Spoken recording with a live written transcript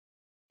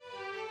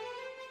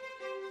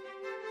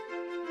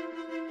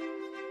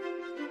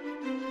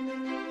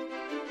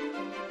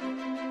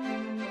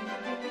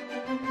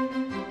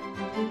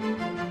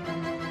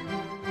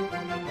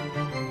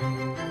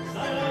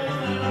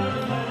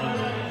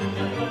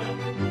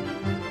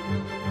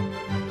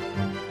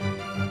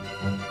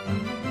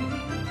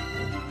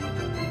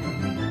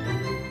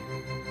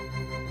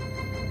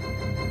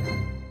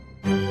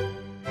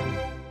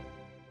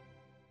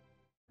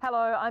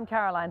I'm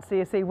Caroline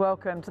Searcy.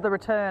 Welcome to the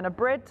return of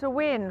Bred To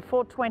Win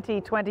for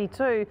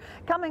 2022,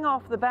 coming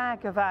off the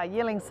back of our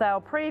yearling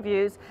sale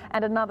previews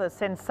and another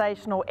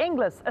sensational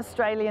Inglis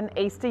Australian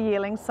Easter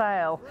yearling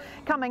sale.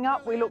 Coming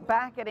up, we look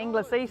back at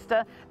Inglis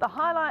Easter, the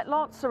highlight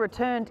lots, a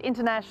returned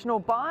international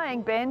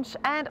buying bench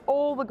and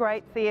all the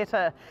great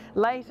theatre.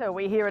 Later,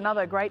 we hear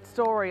another great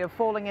story of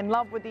falling in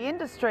love with the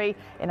industry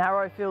in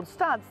Arrowfield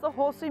Studs, the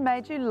horse who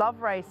made you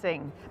love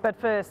racing. But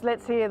first,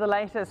 let's hear the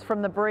latest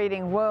from the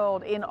breeding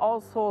world in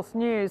Oz Horse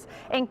news,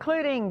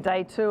 including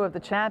day 2 of the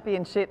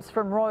championships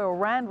from Royal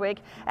Randwick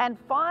and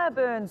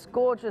Fireburn's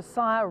gorgeous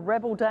sire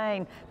Rebel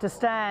Dane to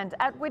stand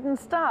at Widden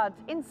Stud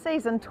in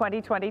season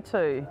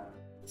 2022.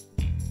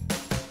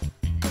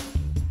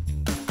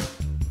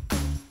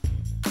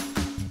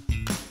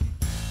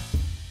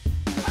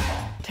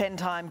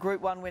 10-time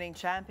Group 1 winning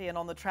champion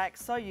on the track,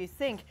 So You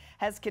Think,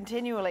 has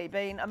continually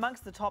been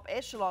amongst the top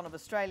echelon of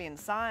Australian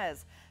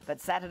sires.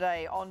 But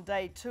Saturday, on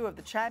day 2 of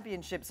the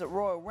championships at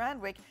Royal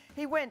Randwick,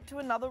 he went to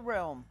another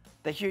realm.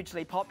 The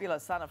hugely popular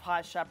son of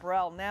High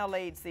Chaparral now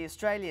leads the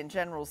Australian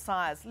General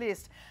Sires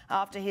list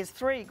after his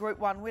 3 Group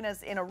 1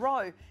 winners in a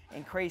row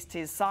increased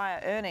his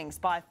sire earnings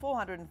by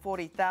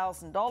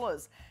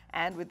 $440,000.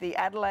 And with the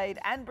Adelaide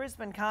and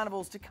Brisbane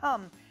carnivals to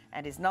come,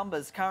 and his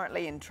numbers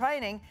currently in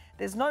training,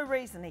 there's no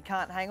reason he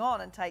can't hang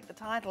on and take the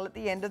title at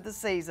the end of the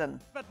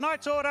season. But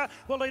Knight's Order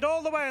will lead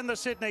all the way in the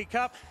Sydney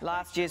Cup.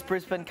 Last year's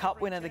Brisbane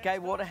Cup winner, the Gay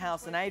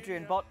Waterhouse and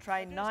Adrian Bott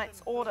trained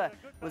Knight's Order,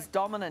 was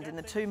dominant in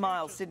the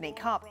 2-mile Sydney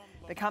Cup,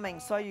 becoming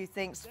So You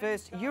Think's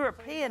first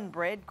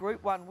European-bred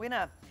Group 1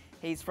 winner.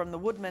 He's from the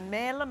Woodman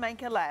mare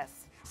Lamenka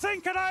Lass.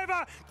 Think it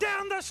over,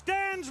 down the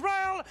stands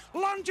rail,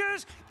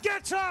 lunges,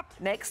 gets up.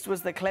 Next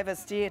was the clever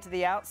steer to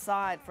the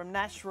outside from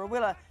Nash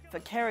Rawilla for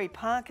Kerry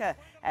Parker,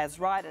 as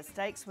rider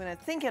stakes winner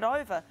Think It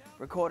Over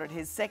recorded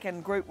his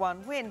second Group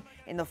 1 win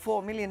in the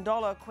 $4 million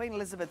Queen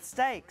Elizabeth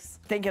Stakes.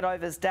 Think It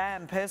Over's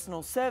dam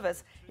personal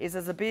service is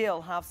a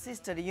Zabeel,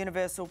 half-sister to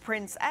Universal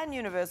Prince and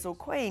Universal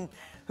Queen,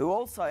 who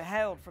also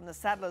hailed from the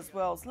Saddler's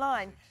Wells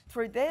line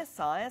through their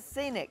sire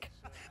Scenic.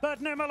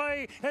 But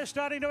Nimmerley is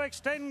starting to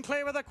extend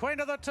clear with the Queen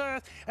of the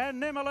Turf,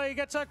 and Nimmerley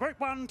gets a Group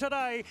 1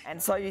 today. And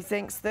So You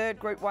Think's third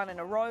Group 1 in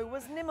a row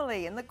was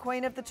Nimmerley in the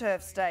Queen of the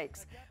Turf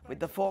Stakes, with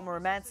the former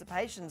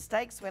Emancipation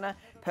Stakes winner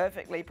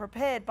perfectly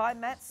prepared by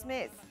Matt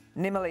Smith.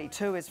 Nimmerley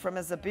too is from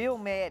a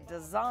Zabeel mare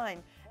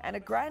Design and a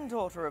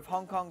granddaughter of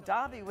Hong Kong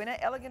Derby winner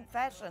Elleegant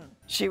Fashion.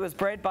 She was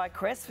bred by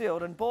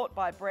Cressfield and bought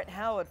by Brett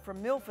Howard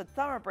from Milford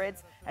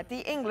Thoroughbreds at the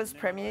Inglis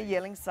Premier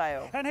Yearling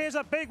Sale. And here's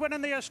a big win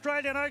in the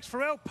Australian Oaks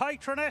for El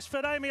Patroness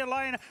for Damien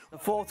Lane. The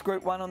 4th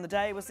Group 1 on the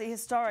day was the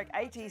historic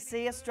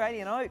ATC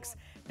Australian Oaks,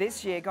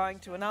 this year going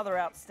to another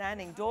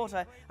outstanding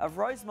daughter of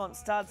Rosemont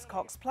Stud's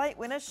Cox Plate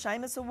winner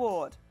Seamus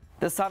Award.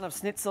 The son of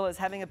Schnitzel is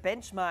having a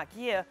benchmark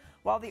year,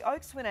 while the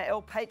Oaks winner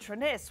El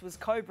Patroness was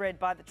co-bred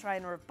by the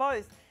trainer of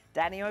both,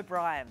 Danny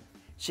O'Brien.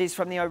 She's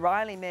from the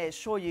O'Reilly mare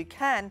Sure You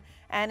Can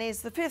and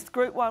is the 5th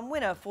Group 1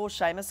 winner for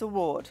Seamus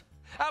Award.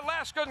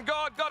 Alaskan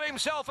God got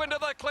himself into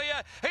the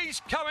clear.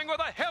 He's coming with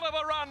a hell of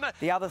a run.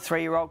 The other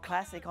 3-year-old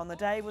classic on the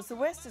day was the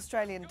West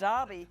Australian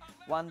Derby,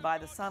 won by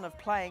the son of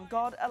Playing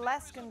God,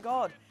 Alaskan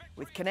God,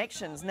 with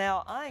connections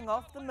now eyeing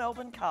off the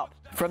Melbourne Cup.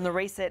 From the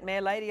reset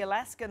mare Lady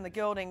Alaskan, the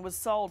gelding was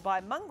sold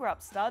by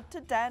Mungerup Stud to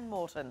Dan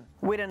Morton.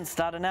 Widden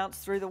Stud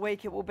announced through the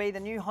week it will be the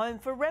new home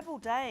for Rebel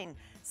Dane,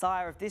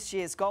 sire of this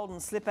year's Golden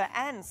Slipper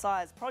and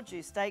Sire's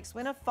Produce Stakes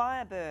winner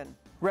Fireburn.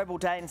 Rebel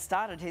Dane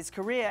started his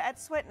career at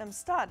Swettenham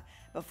Stud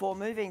before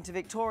moving to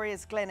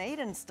Victoria's Glen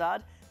Eden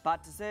Stud,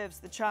 but deserves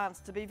the chance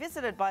to be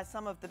visited by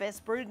some of the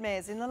best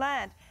broodmares in the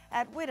land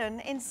at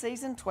Widden in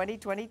season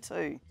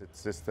 2022.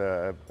 It's just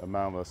a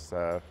marvellous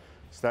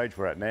stage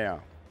we're at now,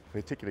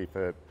 particularly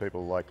for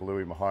people like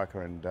Louis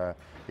Mahika and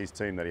his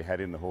team that he had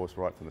in the horse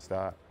right from the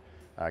start.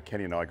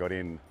 Kenny and I got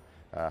in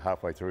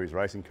halfway through his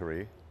racing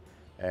career,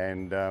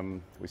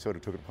 and we sort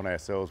of took it upon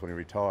ourselves when he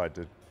retired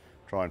to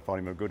try and find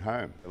him a good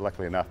home.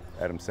 Luckily enough,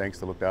 Adam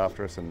Sangster looked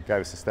after us and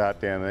gave us a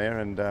start down there,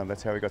 and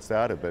that's how we got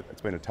started. But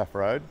it's been a tough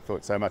road.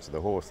 Thought so much of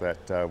the horse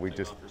that we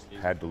just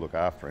had to look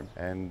after him,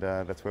 and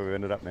that's where we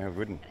ended up now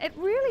with Widden. It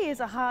really is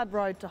a hard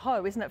road to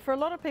hoe, isn't it? For a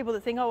lot of people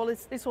that think, oh well,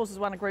 this horse has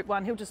won a Group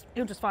 1, he'll just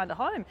find a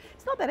home.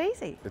 It's not that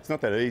easy. It's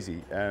not that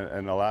easy,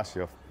 and I'll ask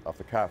you off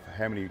the cuff,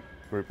 how many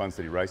Group 1s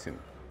did he race in?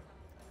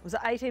 Was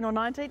it 18 or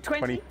 19? 20?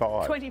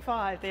 25.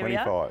 25, there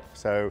 25. we are.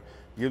 So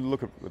you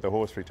look at the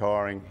horse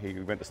retiring, he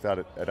went to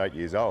start at 8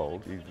 years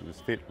old. He was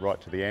fit right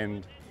to the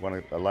end,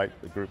 won a late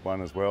Group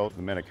 1 as well,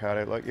 the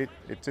Manicato. Like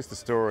it's just a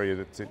story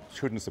that it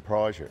shouldn't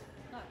surprise you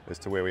as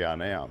to where we are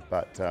now,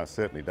 but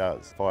certainly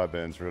does.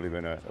 Fireburn's really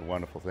been a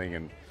wonderful thing,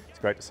 and it's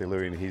great to see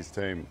Louis and his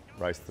team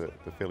race the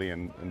filly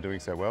and doing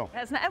so well.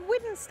 Hasn't it? At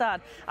Widden Stud,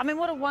 I mean,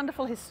 what a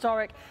wonderful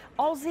historic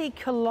Aussie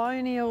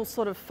colonial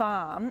sort of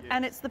farm,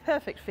 and it's the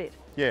perfect fit.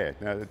 Yeah,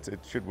 no, it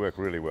should work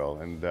really well,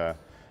 and the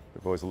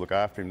boys will look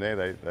after him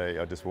there.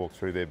 I just walked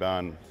through their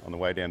barn on the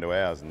way down to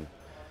ours, and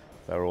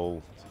they're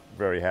all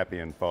very happy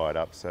and fired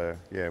up, so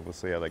yeah, we'll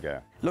see how they go.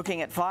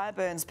 Looking at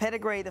Fireburn's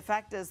pedigree, the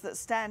factors that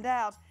stand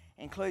out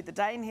include the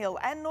Danehill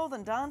and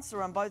Northern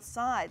Dancer on both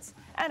sides,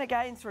 and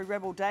again through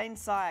Rebel Dane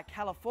sire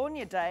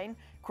California Dane,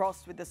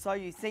 crossed with the So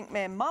You Think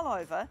mare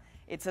Mullover,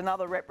 it's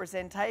another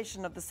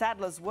representation of the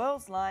Saddler's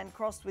Worlds line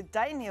crossed with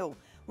Danehill,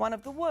 one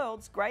of the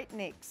world's great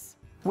nicks.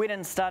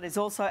 Widden Stud is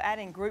also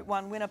adding Group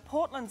 1 winner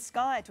Portland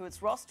Sky to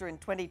its roster in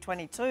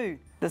 2022.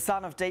 The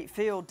son of Deep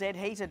Field dead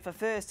heated for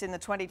first in the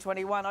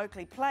 2021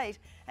 Oakley Plate,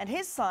 and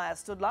his sire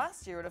stood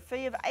last year at a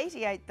fee of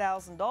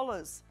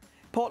 $88,000.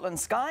 Portland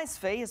Sky's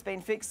fee has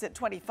been fixed at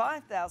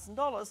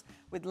 $25,000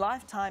 with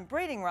lifetime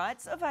breeding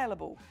rights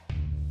available.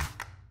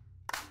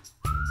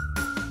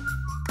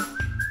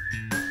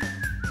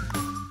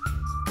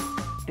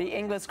 The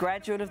Inglis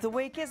graduate of the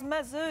week is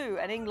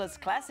Mazu, an Inglis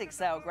Classic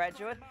Sale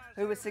graduate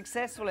who was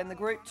successful in the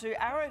Group 2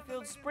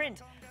 Arrowfield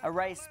Sprint, a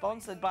race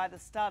sponsored by the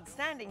stud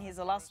standing his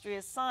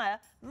illustrious sire,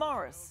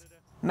 Morris.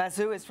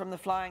 Mazu is from the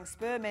Flying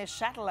Spur mare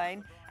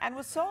Chatelaine and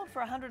was sold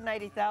for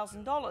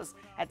 $180,000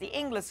 at the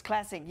Inglis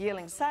Classic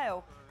Yearling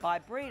sale by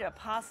breeder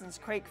Parsons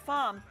Creek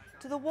Farm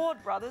to the Ward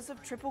brothers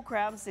of Triple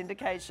Crown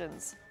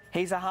Syndications.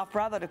 He's a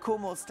half-brother to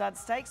Coolmore Stud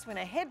Stakes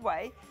winner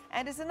Headway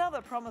and is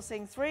another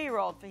promising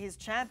 3-year-old for his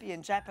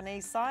champion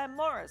Japanese sire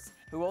Morris,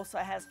 who also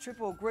has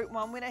triple Group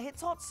 1 winner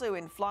Hitotsu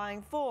in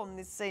flying form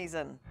this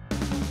season.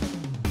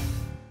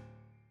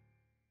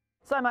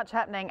 So much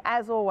happening,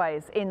 as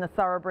always, in the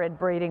thoroughbred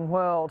breeding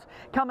world.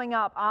 Coming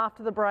up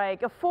after the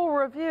break, a full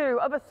review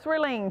of a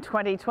thrilling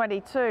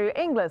 2022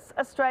 Inglis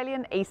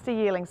Australian Easter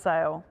Yearling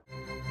sale.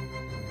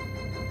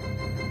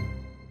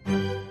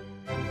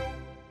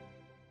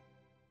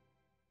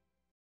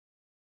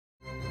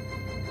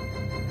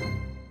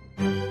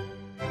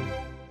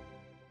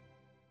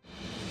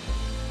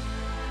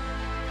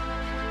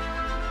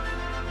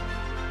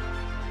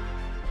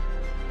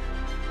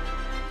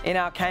 In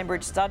our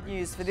Cambridge stud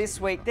news for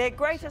this week, their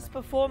greatest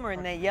performer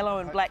in their yellow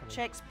and black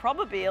checks,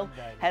 Probabeel,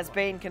 has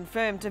been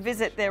confirmed to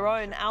visit their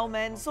own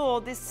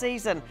Almanzor this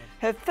season,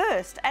 her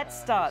first at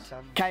stud.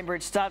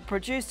 Cambridge Stud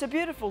produced a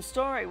beautiful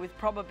story with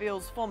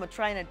Probabeel's former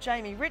trainer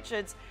Jamie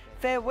Richards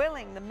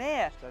farewelling the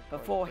mare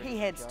before he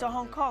heads to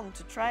Hong Kong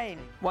to train.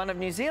 One of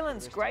New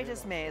Zealand's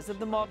greatest mares of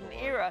the modern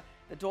era,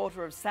 the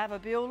daughter of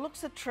Probabeel,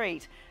 looks a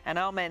treat, and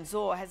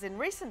Almanzor has in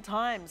recent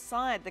times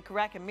sired the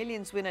Karaka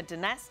Millions winner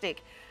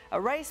Dynastic, a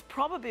race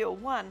Probabeel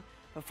won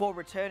before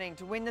returning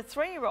to win the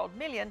 3-year-old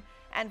Million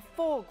and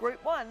 4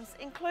 Group 1s,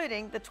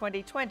 including the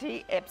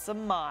 2020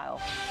 Epsom Mile.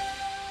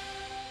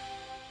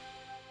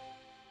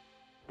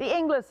 The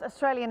Inglis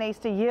Australian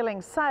Easter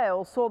Yearling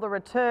sale saw the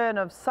return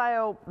of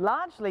sale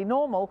largely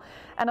normal,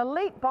 an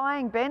elite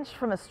buying bench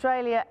from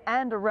Australia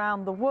and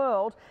around the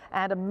world,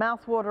 and a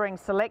mouthwatering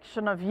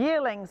selection of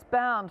yearlings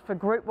bound for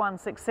Group 1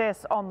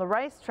 success on the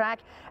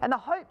racetrack, and the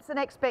hopes and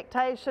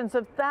expectations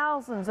of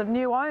thousands of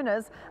new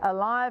owners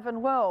alive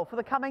and well for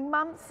the coming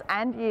months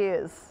and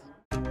years.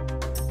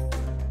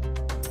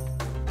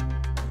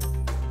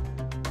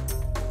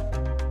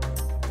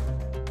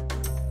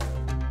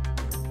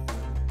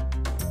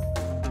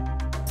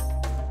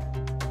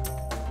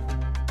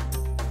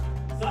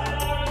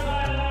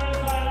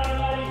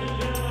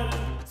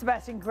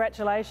 Sebastian,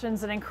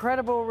 congratulations. An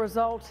incredible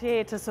result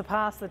here to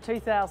surpass the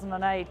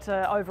 2008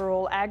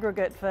 overall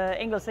aggregate for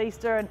Inglis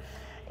Easter, and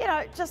you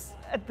know, just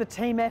the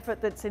team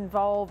effort that's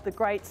involved, the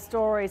great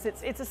stories.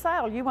 It's a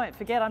sale you won't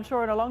forget, I'm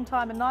sure, in a long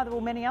time, and neither will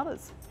many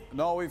others.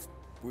 No,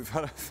 we've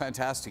had a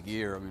fantastic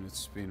year. I mean,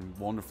 it's been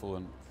wonderful,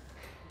 and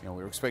you know,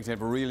 we were expecting to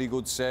have a really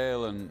good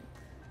sale, and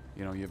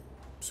you know, you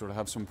sort of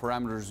have some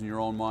parameters in your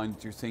own mind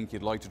that you think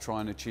you'd like to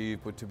try and achieve,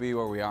 but to be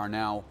where we are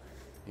now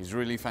is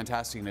really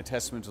fantastic and a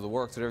testament to the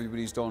work that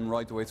everybody's done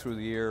right the way through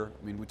the year.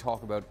 I mean, we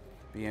talk about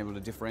being able to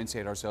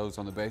differentiate ourselves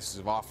on the basis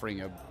of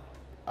offering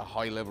a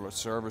high level of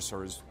service,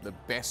 or is the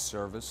best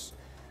service,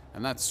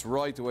 and that's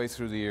right the way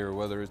through the year,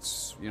 whether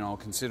it's, you know,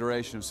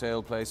 consideration of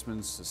sale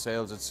placements, the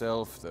sales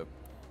itself, the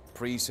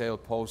pre-sale,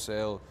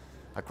 post-sale,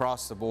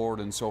 across the board,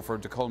 and so for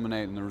it to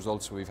culminate in the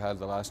results that we've had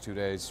the last 2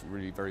 days,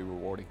 really very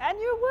rewarding. And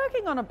you're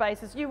working on a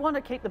basis, you want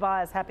to keep the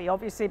buyers happy,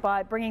 obviously,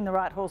 by bringing the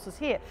right horses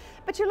here,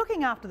 but you're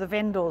looking after the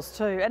vendors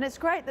too, and it's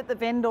great that the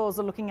vendors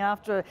are looking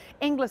after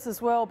Inglis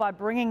as well by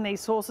bringing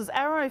these horses.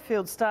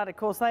 Arrowfield Stud, of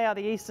course, they are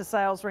the Easter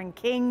Sales Ring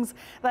Kings.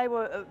 They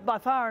were by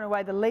far and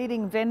away the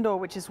leading vendor,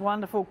 which is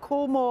wonderful.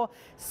 Coolmore,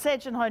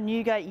 Sedgenho,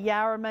 Newgate,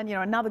 Yarraman, you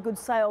know, another good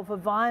sale for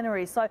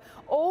Vinery. So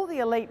all the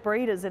elite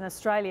breeders in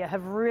Australia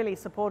have really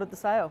supported the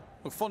sale.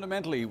 Look,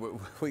 fundamentally,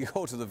 we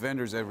go to the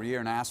vendors every year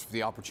and ask for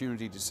the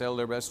opportunity to sell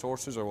their best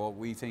horses, or what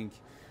we think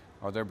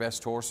are their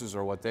best horses,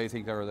 or what they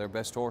think are their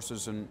best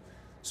horses, and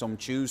some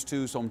choose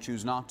to, some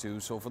choose not to.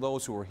 So for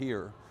those who are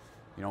here,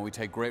 you know, we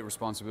take great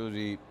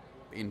responsibility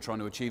in trying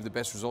to achieve the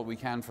best result we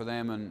can for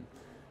them. And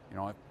you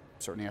know,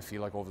 I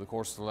feel like over the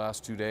course of the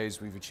last 2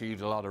 days we've achieved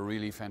a lot of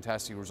really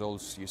fantastic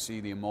results. You see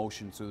the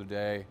emotion through the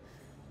day.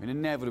 I mean,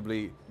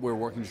 inevitably, we're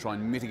working to try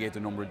and mitigate the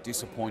number of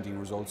disappointing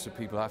results that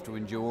people have to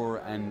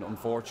endure, and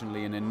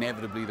unfortunately and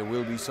inevitably there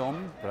will be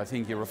some. But I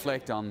think you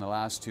reflect on the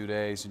last 2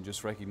 days and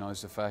just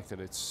recognise the fact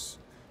that it's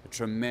a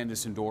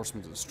tremendous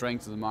endorsement of the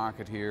strength of the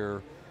market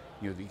here,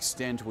 the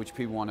extent to which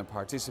people want to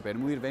participate.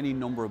 And we'd have any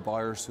number of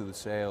buyers to the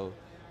sale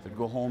that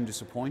go home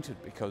disappointed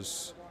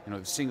because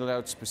they've singled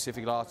out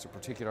specific lots or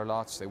particular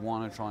lots they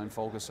want to try and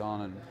focus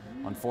on, and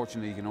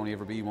unfortunately you can only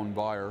ever be one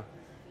buyer,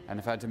 and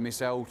have had to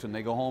miss out, and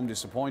they go home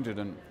disappointed,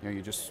 and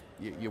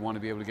you want to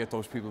be able to get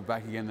those people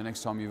back again the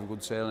next time you have a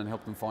good sale and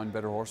help them find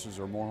better horses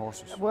or more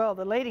horses. Well,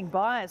 the leading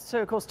buyers too,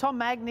 of course, Tom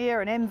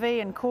Magnier and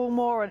MV and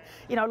Coolmore,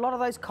 and a lot of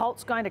those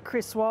colts going to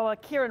Chris Waller,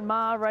 Kieran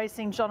Maher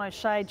racing, John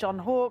O'Shea, John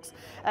Hawkes,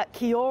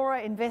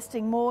 Kiora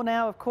investing more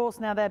now, of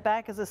course, now they're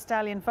back as a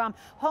stallion farm,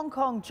 Hong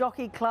Kong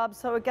Jockey Club.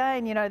 So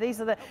again,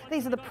 these are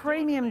the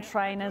premium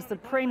trainers, the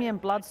premium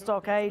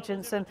bloodstock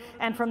agents,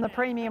 and from the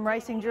premium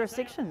racing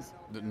jurisdictions.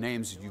 The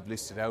names that you've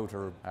listed out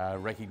are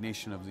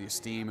recognition of the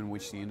esteem in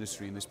which the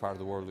industry in this part of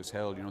the world is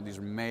held. These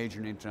are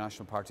major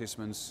international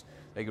participants.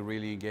 They could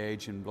really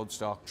engage in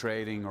bloodstock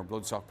trading or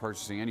bloodstock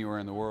purchasing anywhere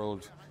in the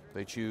world.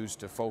 They choose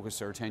to focus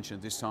their attention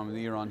at this time of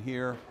the year on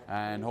here,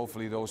 and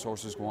hopefully those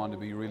horses go on to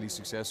be really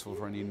successful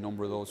for any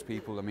number of those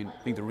people. I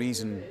think the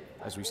reason,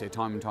 as we say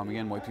time and time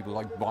again, why people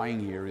like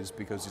buying here is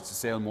because it's a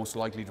sale most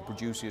likely to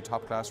produce you a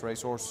top-class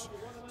racehorse.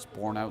 It's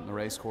borne out in the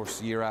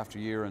racecourse year after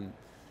year, and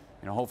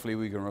hopefully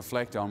we can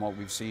reflect on what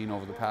we've seen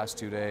over the past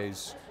 2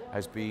 days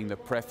as being the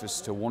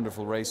preface to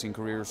wonderful racing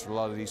careers for a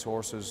lot of these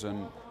horses,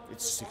 and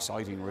it's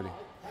exciting really.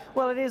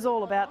 Well, it is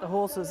all about the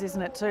horses,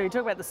 isn't it, too?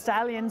 Talk about the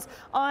stallions.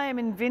 I Am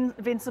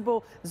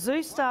Invincible.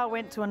 Zoostar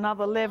went to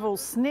another level.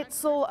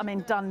 Snitzel,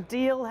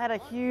 Dundeel had a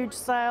huge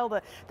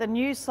sale. The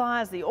new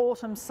sires, the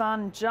Autumn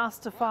Sun,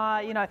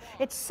 Justify.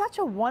 It's such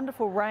a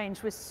wonderful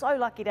range we're so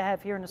lucky to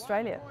have here in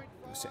Australia.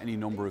 There's any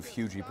number of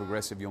hugely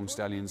progressive young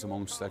stallions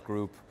amongst that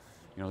group.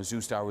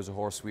 Zoostar was a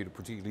horse we had a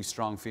particularly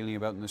strong feeling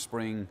about in the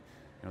spring.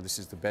 This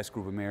is the best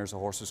group of mares the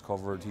horse has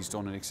covered. He's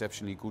done an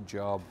exceptionally good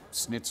job.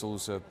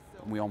 Snitzel's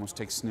we almost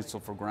take Snitzel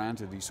for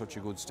granted. He's such a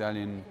good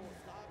stallion.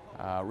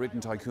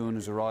 Written Tycoon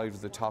has arrived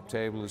at the top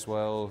table as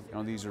well.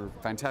 These are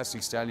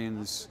fantastic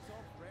stallions,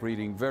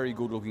 breeding very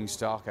good-looking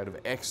stock out of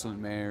excellent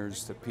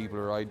mares that people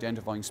are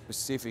identifying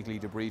specifically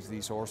to breed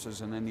these horses,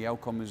 and then the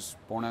outcome is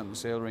borne out in the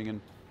sale ring and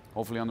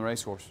hopefully on the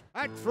racecourse.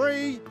 At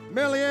 $3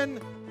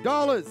 million.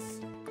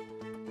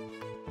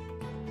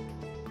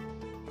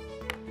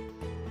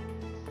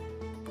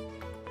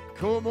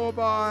 Coolmore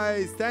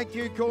buys. Thank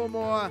you,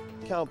 Coolmore.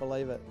 Can't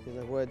believe it.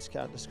 Words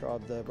can't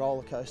describe the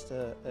roller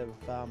coaster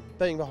of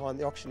being behind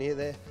the auctioneer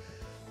there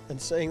and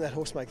seeing that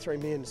horse make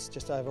 $3 million is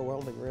just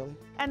overwhelming, really.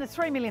 And a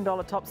 $3 million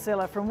top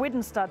seller from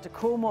Widden Stud to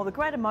Coolmore. The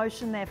great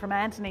emotion there from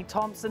Anthony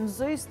Thompson.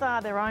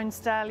 Zoostar, their own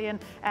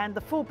stallion, and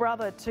the full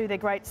brother to their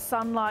great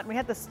Sunlight. We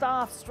had the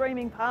staff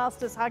streaming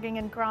past us, hugging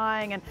and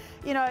crying, and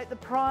the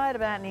pride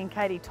of Anthony and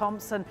Katie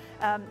Thompson.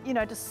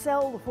 To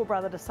sell the full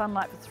brother to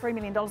Sunlight for $3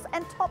 million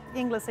and top the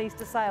Inglis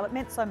Easter sale, it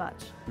meant so much.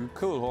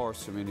 Cool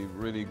horse. A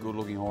really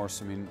good-looking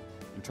horse.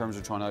 In terms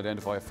of trying to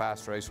identify a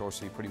fast racehorse,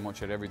 he pretty much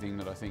had everything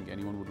that I think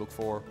anyone would look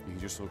for.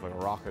 He just looked like a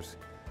rocket.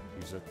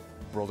 He's a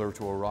brother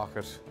to a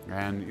rocket.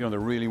 And, they're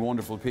really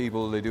wonderful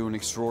people. They do an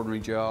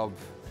extraordinary job.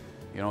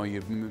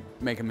 You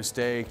make a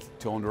mistake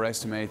to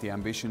underestimate the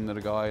ambition that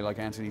a guy like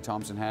Anthony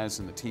Thompson has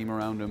and the team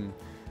around him.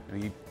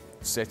 He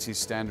sets his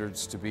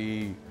standards to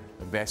be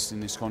the best in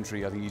this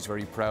country. I think he's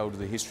very proud of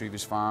the history of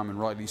his farm, and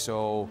rightly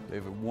so. They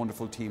have a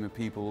wonderful team of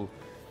people.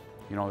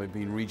 They've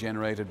been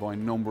regenerated by a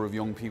number of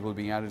young people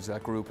being added to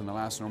that group in the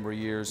last number of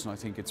years, and I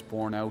think it's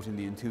borne out in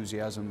the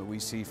enthusiasm that we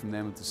see from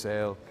them at the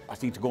sale. I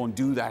think to go and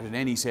do that at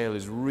any sale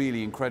is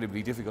really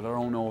incredibly difficult. I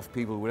don't know if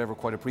people would ever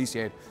quite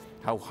appreciate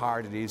how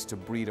hard it is to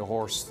breed a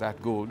horse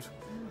that good,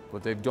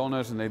 but they've done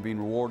it and they've been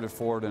rewarded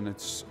for it, and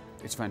it's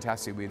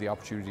fantastic we had the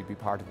opportunity to be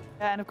part of it.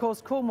 And of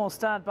course, Coolmore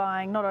Stud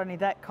buying not only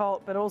that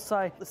colt, but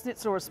also the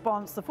Snitzel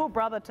response, the full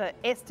brother to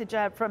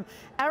Estajab, from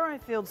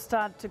Arrowfield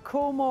Stud to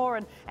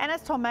Coolmore. And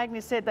as Tom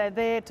Magnus said, they're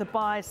there to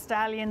buy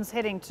stallions,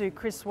 heading to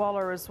Chris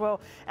Waller as well.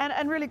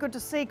 And really good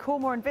to see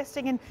Coolmore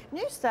investing in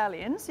new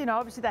stallions.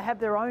 Obviously they have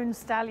their own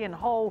stallion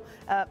whole,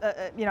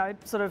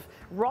 sort of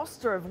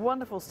roster of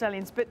wonderful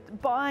stallions, but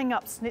buying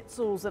up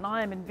Snitzels and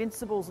I Am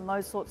Invincibles and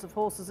those sorts of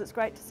horses, it's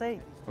great to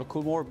see. Well,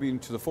 Coolmore have been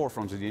to the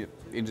forefront of the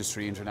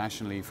industry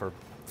internationally for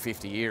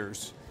 50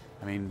 years.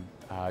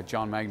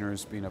 John Magner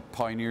has been a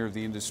pioneer of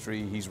the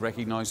industry. He's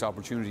recognised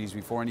opportunities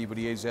before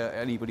anybody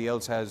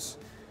else has.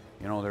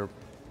 They're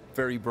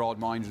very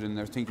broad-minded in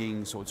their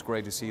thinking, so it's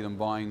great to see them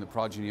buying the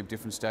progeny of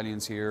different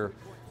stallions here.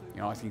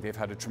 I think they've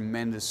had a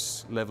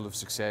tremendous level of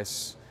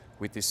success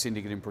with this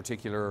syndicate in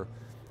particular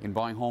in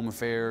buying Home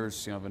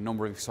Affairs. A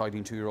number of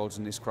exciting 2-year-olds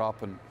in this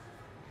crop, and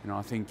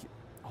I think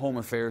Home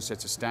Affairs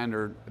sets a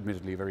standard,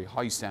 admittedly a very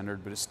high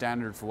standard, but a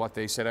standard for what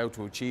they set out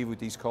to achieve with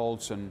these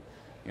colts, and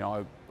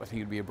I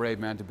think it'd be a brave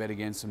man to bet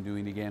against them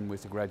doing it again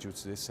with the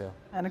graduates of this sale.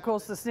 And of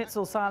course the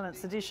Snitzel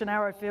Silence Edition,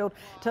 Arrowfield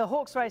to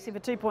Hawks Racing for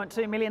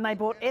 $2.2 million. They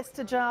bought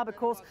Estajab, of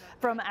course,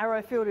 from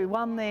Arrowfield, who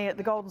won the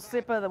Golden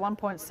Slipper, the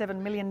 $1.7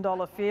 million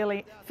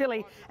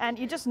filly. And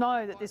you just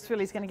know that this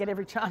filly's going to get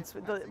every chance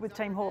with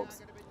Team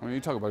Hawks. You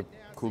talk about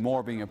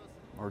Coolmore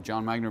or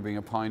John Magner being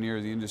a pioneer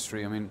of the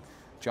industry.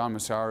 John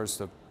Massar is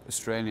the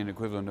Australian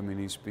equivalent. I mean,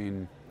 he's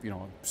been, you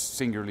know,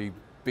 singularly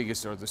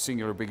biggest, or the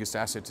singular biggest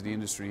asset to the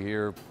industry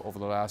here over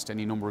the last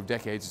any number of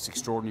decades. It's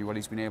extraordinary what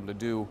he's been able to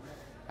do,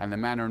 and the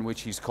manner in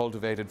which he's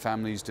cultivated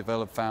families,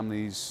 developed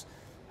families,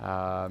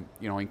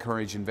 you know,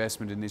 encouraged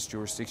investment in this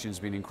jurisdiction has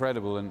been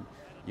incredible. And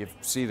you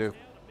see the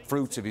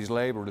fruits of his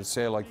labour at a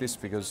sale like this,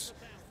 because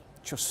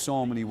just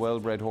so many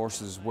well-bred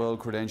horses,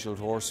 well-credentialed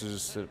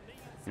horses that,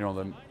 you know,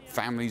 the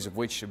families of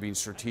which have been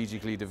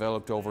strategically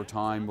developed over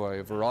time by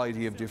a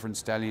variety of different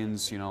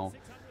stallions, you know,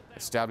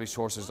 established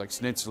horses like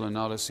Snitzel and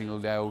Not a Single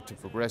Doubt, to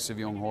progressive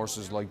young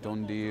horses like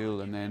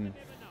Dundeel, and then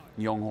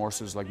young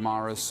horses like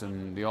Morris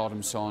and the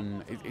Autumn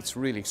Sun. It's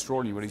really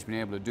extraordinary what he's been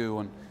able to do.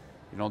 And,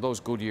 you know, those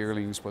good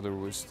yearlings, whether it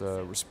was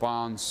the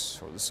Response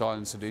or the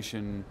Silence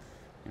Edition,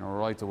 you know,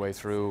 right the way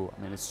through.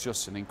 I mean, it's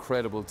just an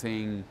incredible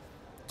thing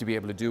to be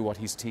able to do what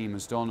his team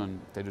has done, and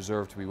they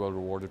deserve to be well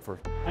rewarded for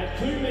it. At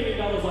 $2 million,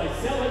 I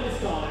sell it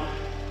this time.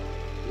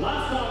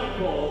 Last time I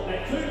called,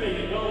 at $2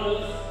 million,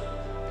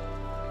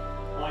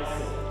 I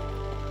sell.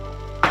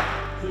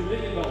 $2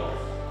 million.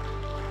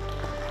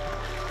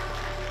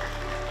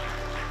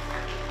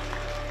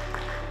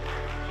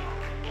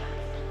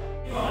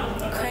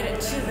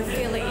 Credit to the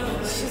filly,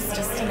 she's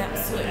just an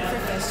absolute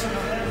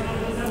professional.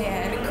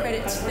 Yeah, and a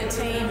credit to the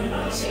team.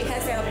 She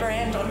has our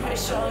brand on her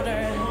shoulder,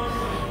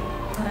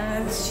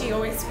 and she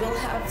always will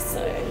have,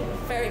 so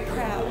very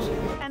proud.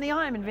 And the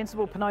I Am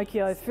Invincible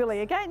Pinocchio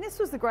filly, again, this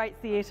was the great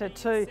theatre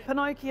too.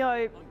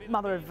 Pinocchio,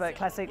 mother of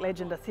classic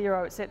legend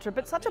Athero, etc.,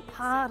 but such a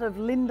part of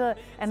Linda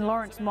and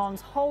Lawrence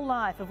Mond's whole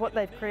life, of what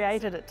they've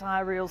created at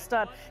Tyreel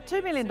Stud.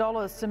 $2 million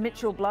to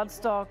Mitchell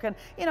Bloodstock, and,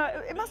 you know,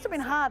 it must have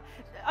been hard.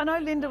 I know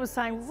Linda was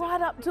saying right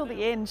up till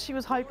the end she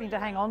was hoping to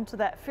hang on to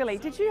that filly.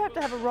 Did you have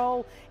to have a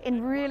role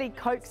in really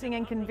coaxing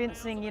and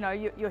convincing, you know,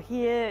 you're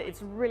here,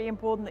 it's really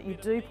important that you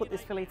do put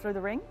this filly through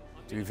the ring?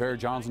 To be fair,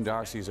 Jonathan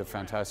Darcy has a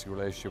fantastic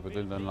relationship with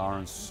Linda and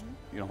Lawrence.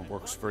 You know,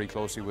 works very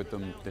closely with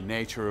them. The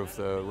nature of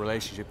the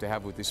relationship they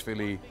have with this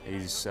filly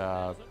is, you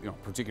know,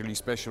 particularly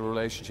special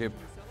relationship.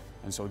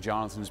 And so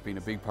Jonathan's been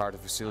a big part of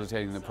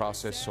facilitating the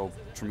process. So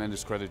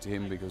tremendous credit to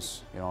him,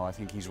 because, you know, I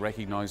think he's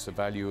recognised the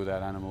value of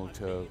that animal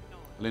to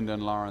Linda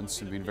and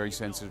Lawrence and been very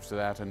sensitive to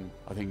that, and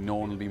I think no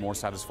one will be more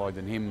satisfied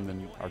than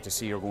him or to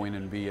see her go in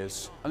and be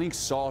as, I think,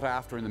 sought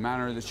after in the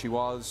manner that she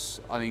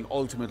was. I think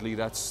ultimately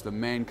that's the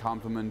main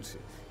compliment.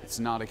 It's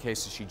not a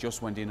case that she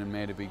just went in and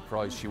made a big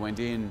price. She went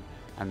in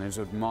and was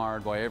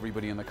admired by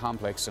everybody in the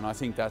complex, and I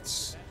think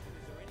that's,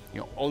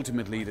 you know,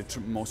 ultimately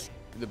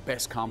the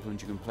best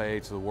compliment you can pay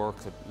to the work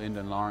that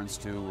Linda and Lawrence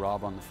do,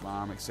 Rob on the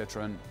farm,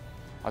 etc. And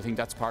I think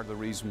that's part of the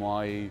reason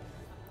why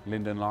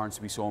Linda and Lawrence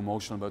to be so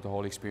emotional about the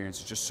whole experience.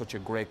 It's just such a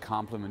great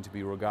compliment to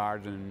be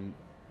regarded and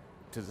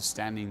to the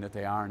standing that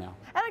they are now.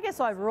 And I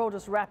guess overall,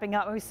 just wrapping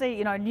up, we see,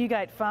 you know,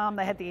 Newgate Farm,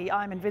 they had the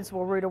I'm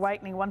Invincible Rude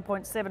Awakening,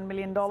 $1.7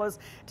 million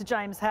to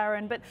James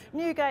Harron. But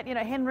Newgate, you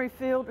know,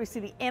 Henryfield, we see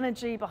the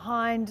energy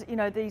behind, you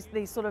know,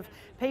 these sort of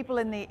people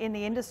in the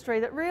industry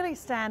that really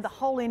stand, the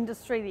whole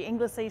industry, the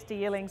Inglis Easter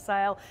Yearling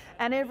sale,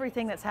 and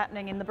everything that's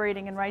happening in the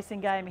breeding and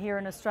racing game here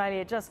in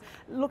Australia, just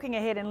looking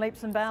ahead in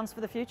leaps and bounds for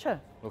the future.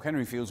 Look,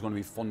 Henryfield's going to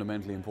be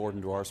fundamentally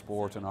important to our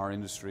sport and our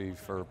industry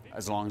for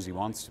as long as he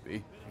wants to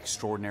be.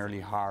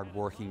 Extraordinarily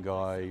hard-working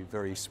guy,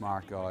 very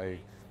smart guy,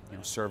 you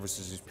know,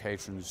 services his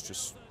patrons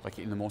just like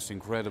in the most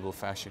incredible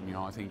fashion. You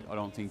know, I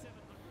don't think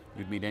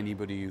you'd meet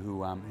anybody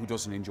who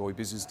doesn't enjoy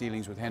business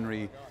dealings with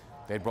Henry.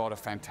 They brought a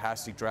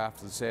fantastic draft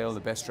to the sale, the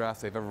best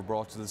draft they've ever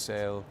brought to the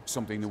sale.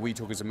 Something that we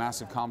took as a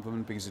massive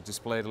compliment, because it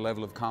displayed a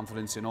level of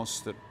confidence in us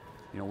that,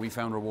 you know, we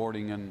found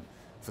rewarding. And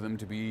for them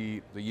to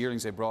be, the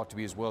yearlings they brought to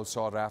be as well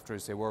sought after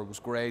as they were, was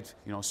great.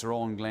 You know, Sir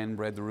Owen Glenn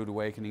bred the Rude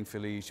Awakening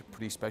filly, she's a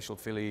pretty special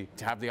filly.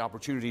 To have the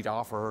opportunity to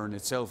offer her in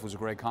itself was a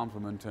great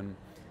compliment. And,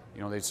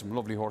 you know, they had some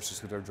lovely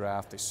horses with their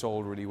draft, they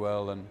sold really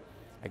well. And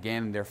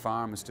again, their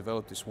farm has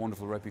developed this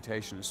wonderful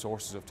reputation as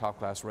sources of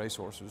top-class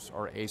racehorses,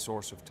 or a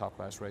source of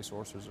top-class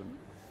racehorses. And,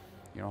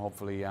 you know,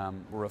 hopefully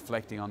we're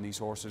reflecting on these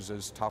horses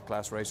as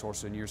top-class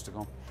racehorses in years to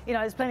come. You know,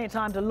 there's plenty of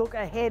time to look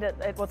ahead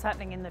at what's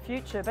happening in the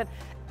future. But,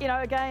 you know,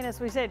 again, as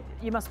we said,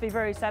 you must be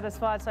very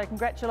satisfied. So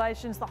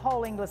congratulations, the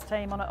whole Inglis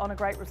team, on a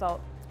great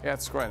result. Yeah,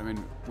 it's great. I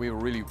mean, we were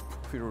a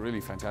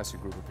really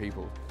fantastic group of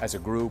people. As a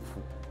group,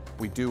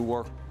 we do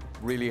work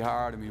really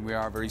hard. I mean, we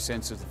are very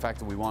sensitive to the fact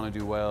that we want to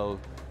do well.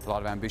 A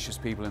lot of ambitious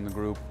people in the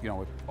group. You know,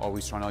 we're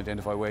always trying to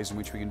identify ways in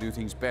which we can do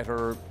things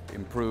better,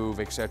 improve,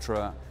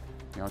 etc.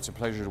 You know, it's a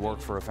pleasure to work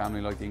for a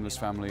family like the Inglis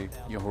family,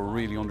 you know, who are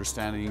really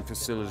understanding,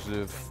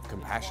 facilitative,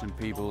 compassionate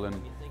people, and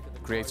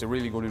creates a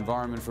really good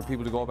environment for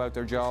people to go about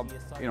their job.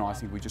 You know, I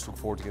think we just look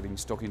forward to getting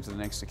stuck into the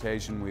next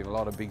occasion. We have a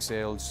lot of big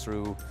sales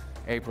through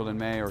April and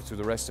May, or through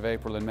the rest of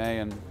April and May,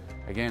 and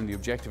again, the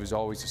objective is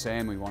always the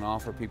same. We want to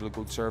offer people a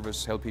good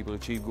service, help people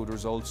achieve good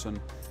results,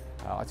 and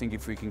I think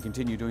if we can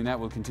continue doing that,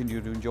 we'll continue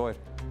to enjoy it.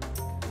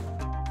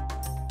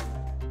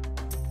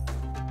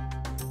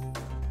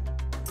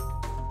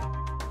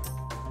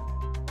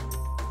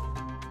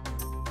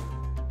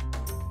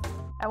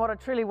 And what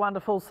What a truly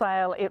wonderful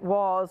sale it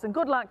was, and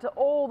good luck to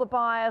all the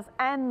buyers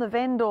and the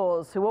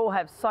vendors who all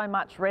have so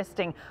much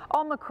resting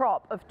on the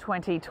crop of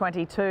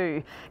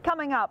 2022.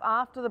 Coming up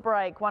after the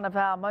break, one of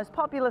our most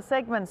popular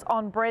segments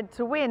on Bred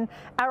to Win,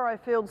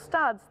 Arrowfield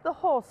Stud's the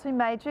horse who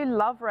made you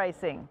love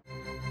racing.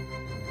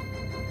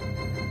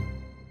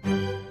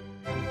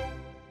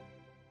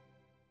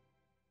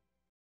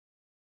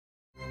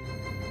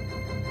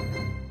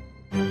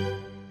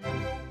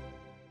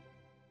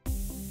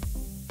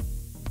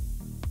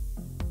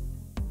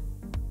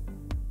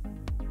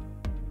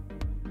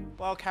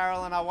 Well,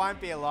 Carolyn, I won't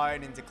be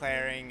alone in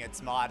declaring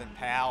its might and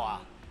power.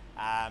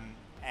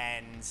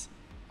 And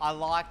I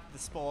liked the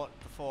sport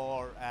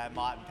before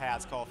Might and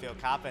Power's Caulfield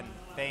Cup, and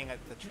being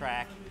at the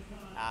track,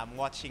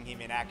 watching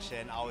him in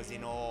action, I was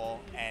in awe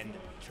and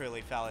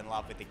truly fell in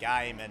love with the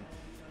game. And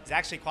there's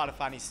actually quite a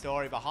funny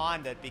story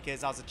behind it,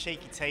 because I was a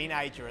cheeky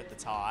teenager at the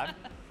time,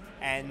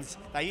 and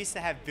they used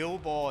to have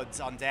billboards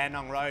on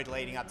Dandenong Road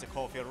leading up to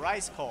Caulfield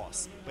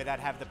Racecourse, where they'd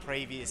have the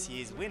previous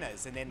year's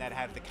winners, and then they'd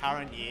have the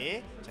current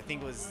year, which I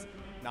think was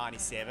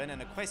 97,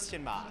 and a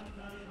question mark.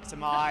 So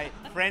my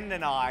friend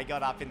and I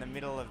got up in the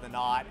middle of the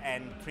night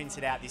and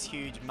printed out this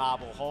huge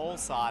Marble Hall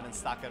sign and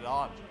stuck it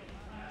on.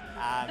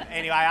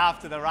 Anyway,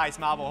 after the race,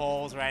 Marble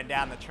Halls ran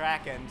down the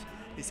track, and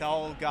this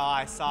old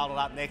guy sidled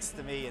up next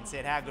to me and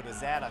said, "How good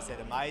was that?" I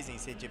said, "Amazing." He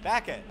said, "Did you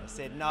back it?" I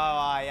said, "No,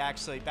 I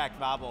actually backed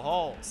Marble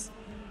Halls."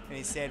 And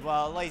he said,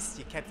 "Well, at least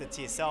you kept it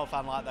to yourself,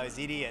 unlike those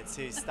idiots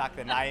who stuck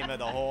the name of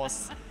the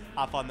horse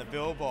up on the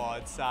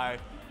billboard." So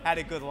had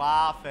a good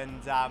laugh,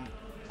 and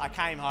I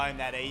came home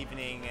that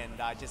evening and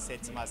I just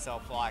said to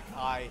myself, like,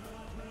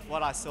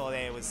 what I saw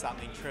there was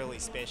something truly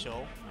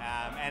special,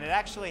 and it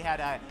actually had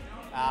a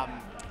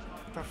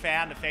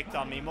profound effect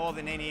on me, more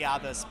than any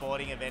other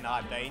sporting event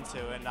I'd been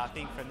to. And I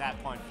think from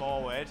that point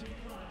forward,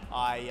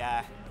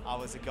 I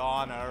was a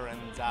goner,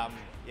 and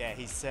yeah,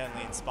 he's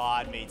certainly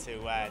inspired me to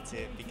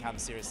become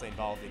seriously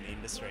involved in the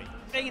industry.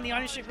 Being in the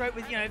ownership group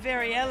with,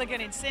 very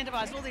Elleegant,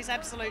 Incentivise, all these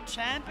absolute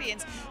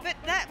champions, but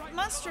that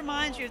must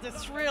remind you of the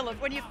thrill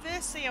of when you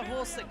first see a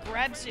horse that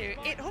grabs you,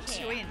 it hooks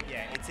you in.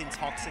 Yeah, it's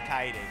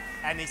intoxicating,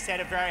 and he set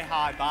a very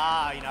high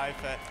bar,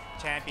 for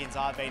champions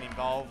I've been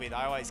involved with.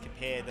 I always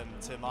compare them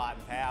to Might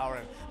and Power,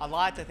 and I'd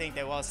like to think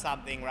there was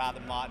something rather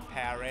Might and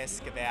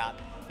Power-esque about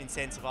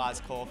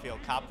Incentivise's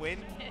Caulfield Cup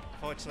win.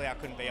 Fortunately, I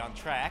couldn't be on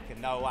track,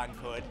 and no one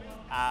could.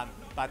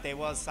 But there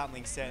was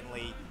something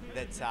certainly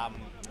that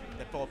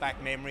brought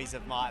back memories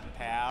of Might and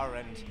Power,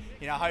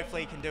 and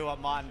hopefully he can do what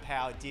Might and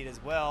Power did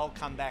as well,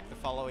 come back the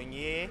following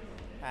year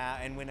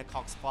and win a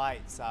Cox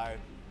Plate. So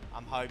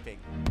I'm hoping.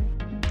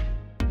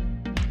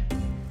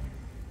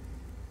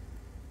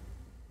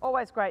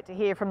 Always great to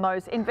hear from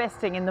those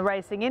investing in the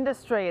racing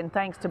industry, and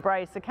thanks to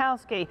Brae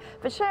Sokolski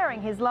for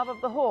sharing his love of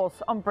the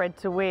horse on Bred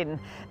to Win.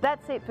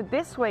 That's it for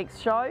this week's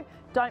show.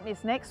 Don't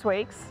miss next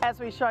week's as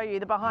we show you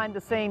the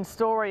behind-the-scenes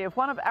story of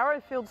one of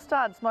Arrowfield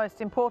Stud's most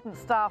important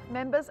staff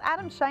members,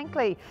 Adam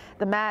Shankly,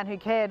 the man who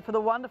cared for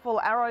the wonderful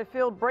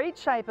Arrowfield breed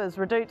shapers,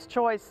 Redute's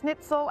Choice,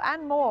 Schnitzel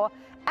and more,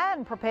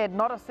 and prepared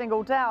Not a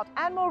Single Doubt,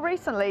 and more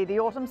recently the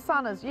Autumn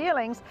Sun as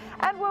yearlings,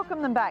 and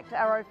welcomed them back to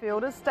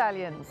Arrowfield as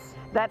stallions.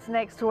 That's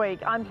next week.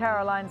 I'm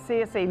Caroline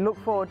Searcy. Look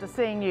forward to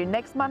seeing you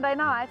next Monday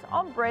night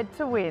on Bred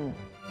to Win.